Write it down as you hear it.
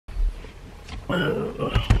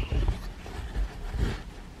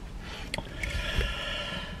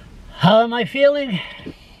How am I feeling?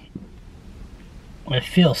 I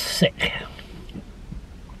feel sick.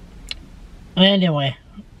 Anyway,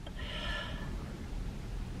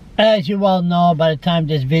 as you all know, by the time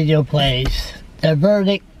this video plays, the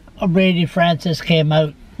verdict of Brady Francis came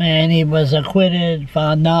out, and he was acquitted,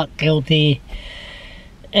 found not guilty,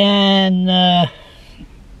 and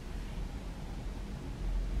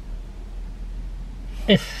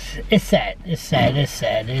it's sad.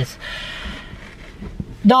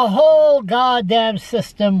 The whole goddamn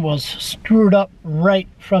system was screwed up right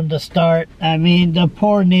from the start. I mean, the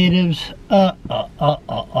poor natives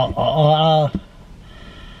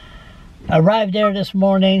arrived there this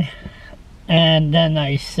morning, and then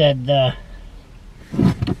I said,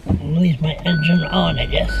 leave my engine on, I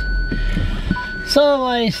guess. So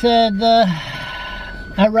I said,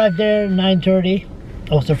 I arrived there at 9:30.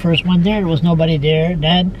 I was the first one there. There was nobody there.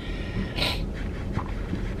 Then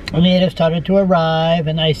the natives started to arrive,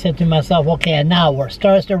 and I said to myself, okay, an hour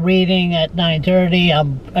starts the reading at 9:30.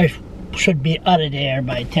 I should be out of there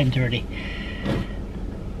by 10:30.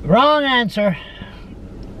 Wrong answer.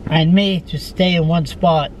 And me to stay in one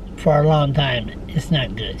spot for a long time. It's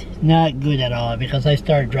not good. Not good at all, because I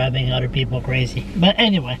started driving other people crazy. But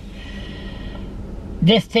anyway,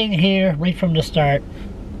 this thing here, right from the start,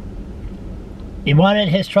 he wanted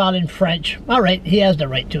his trial in French. Alright, he has the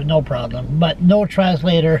right to, no problem. But no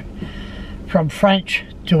translator from French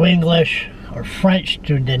to English or French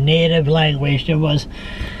to the native language. There was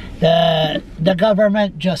the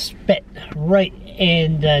government just spit right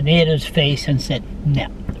in the native's face and said, no,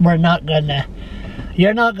 we're not gonna,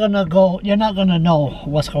 you're not gonna know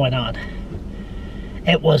what's going on.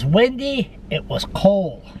 It was windy, it was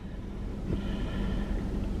cold.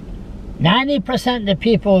 90% of the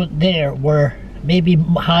people there were, maybe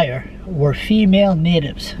higher, were female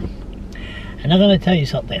natives. And I'm going to tell you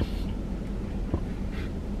something.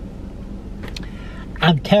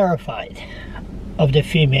 I'm terrified of the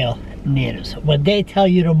female natives. When they tell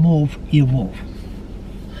you to move, you move.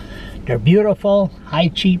 They're beautiful, high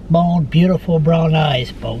cheekbone, beautiful brown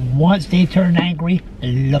eyes, but once they turn angry,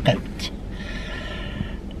 look out.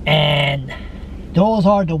 And those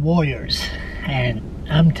are the warriors. And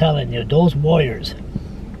I'm telling you, those warriors,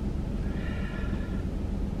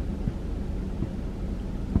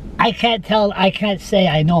 I can't say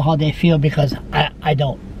I know how they feel, because I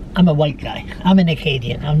don't. I'm a white guy. I'm an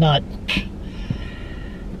Acadian. I'm not.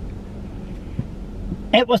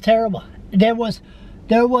 It was terrible. There was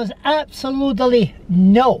absolutely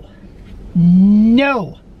no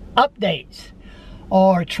updates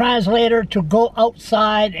or translator to go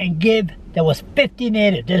outside and give. There was 50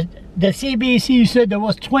 natives. The CBC said there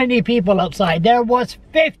was 20 people outside. There was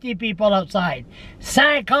 50 people outside.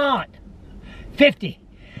 50.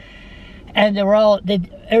 And they were all,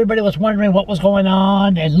 everybody was wondering what was going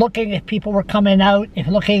on, and looking if people were coming out, and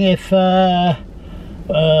looking if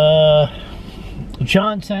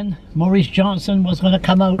Maurice Johnson was going to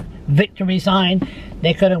come out, victory sign.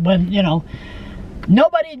 They could have won, you know.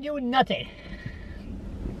 Nobody knew nothing.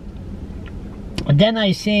 And then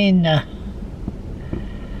I seen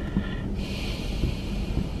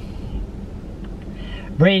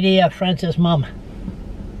Brady Francis' mom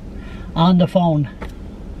on the phone.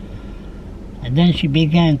 And then she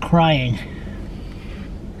began crying.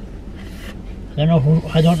 I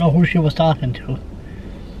don't know who she was talking to.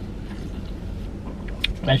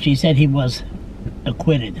 But she said he was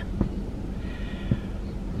acquitted.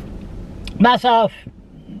 Myself,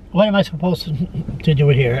 what am I supposed to do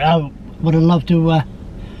here? I would have loved to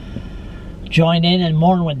join in and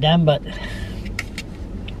mourn with them, but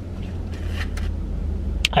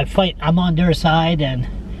I'm on their side, and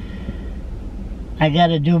I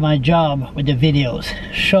gotta do my job with the videos.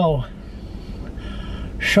 Show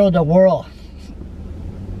the world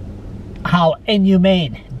how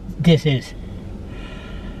inhumane this is.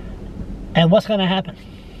 And what's gonna happen?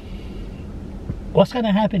 What's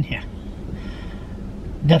gonna happen here?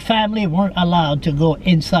 The family weren't allowed to go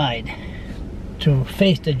inside to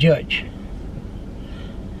face the judge.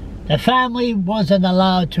 The family wasn't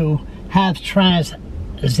allowed to have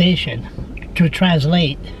translation, to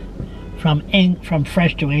translate from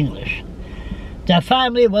French to English. The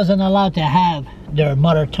family wasn't allowed to have their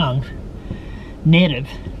mother tongue, native.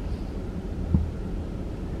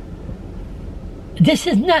 This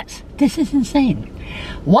is nuts. This is insane.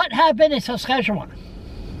 What happened in Saskatchewan?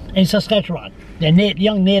 In Saskatchewan, the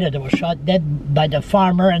young native that was shot dead by the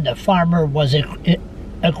farmer, and the farmer was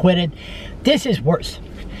acquitted. This is worse.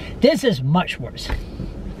 This is much worse.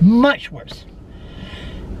 Much worse.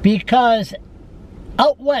 Because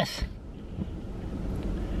out west,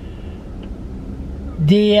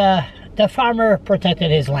 The farmer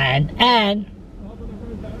protected his land, and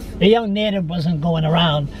the young native wasn't going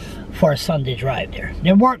around for a Sunday drive there.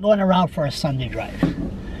 They weren't going around for a Sunday drive.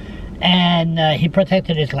 And he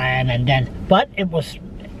protected his land, and then, but it wasn't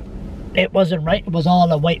right. It was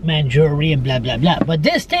all a white man jewelry and blah, blah, blah. But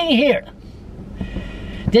this thing here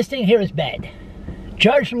is bad.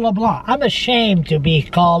 George LeBlanc. I'm ashamed to be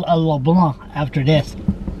called a LeBlanc after this.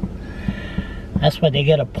 That's what they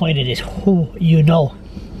get appointed, is who you know.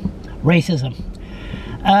 Racism.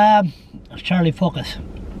 Charlie, focus.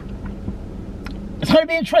 It's going to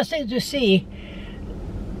be interesting to see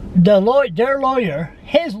their lawyer,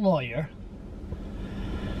 his lawyer,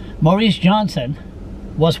 Maurice Johnson,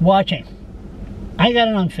 was watching. I got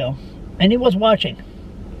it on film, and he was watching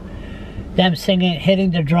them singing, hitting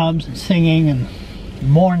the drums and singing and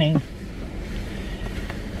mourning.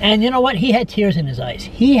 And you know what? He had tears in his eyes.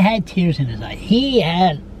 He had tears in his eyes. He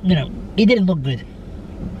had, you know, he didn't look good.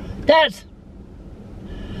 That's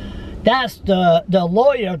the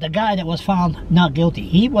lawyer, the guy that was found not guilty.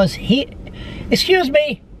 He was effed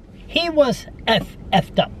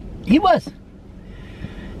up. He was. It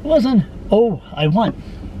wasn't, oh, I won.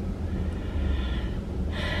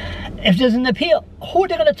 If there's an appeal, who are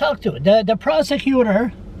they going to talk to? The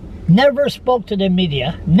prosecutor never spoke to the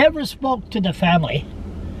media, never spoke to the family.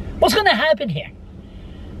 What's going to happen here?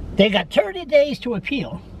 They got 30 days to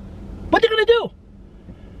appeal. What are they going to do?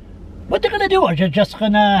 What they're going to do? Are they just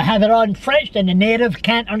going to have it all in French and the native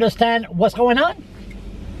can't understand what's going on?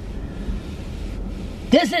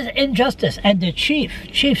 This is injustice. And the chief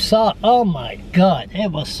saw, oh my God,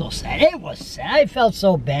 it was so sad. It was sad. I felt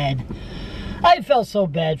so bad. I felt so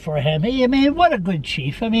bad for him. I mean, what a good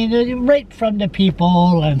chief. I mean, right from the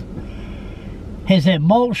people and his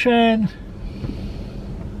emotion.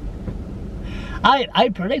 I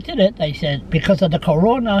predicted it. I said, because of the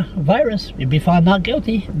coronavirus, you'd be found not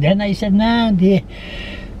guilty. Then I said, nah, the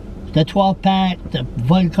 12-pack, the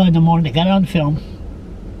vodka in the morning, they got it on film.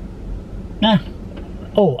 Nah.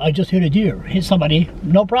 Oh, I just hit a deer. Hit somebody.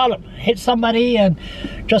 No problem. Hit somebody and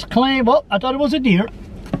just claim, well, I thought it was a deer.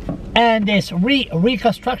 And this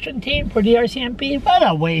reconstruction team for the RCMP, what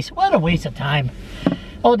a waste. What a waste of time.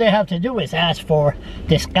 All they have to do is ask for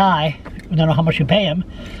this guy, I don't know how much you pay him,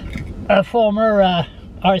 a former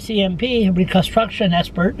RCMP reconstruction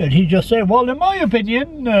expert, and he just said, well, in my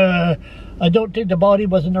opinion, I don't think the body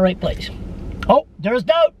was in the right place. Oh, there's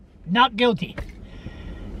doubt. Not guilty.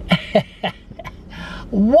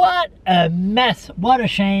 What a mess. What a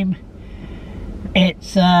shame.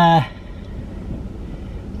 It's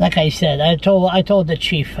like I said, I told the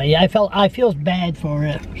chief, I feel bad for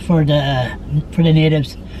the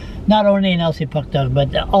natives, not only in Elsipogtog,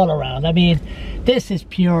 but all around. I mean, this is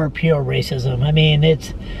pure racism. I mean,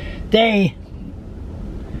 this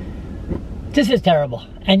is terrible.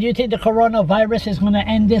 And you think the coronavirus is going to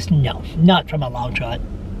end this? No, not from a long shot.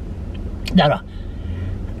 No.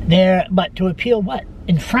 But to appeal what?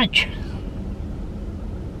 In French.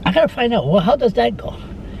 I gotta find out, well, how does that go?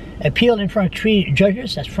 Appeal in front of 3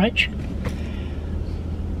 judges, that's French?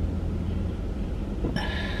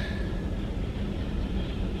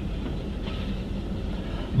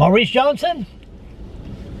 Maurice Johnson,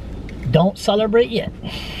 don't celebrate yet.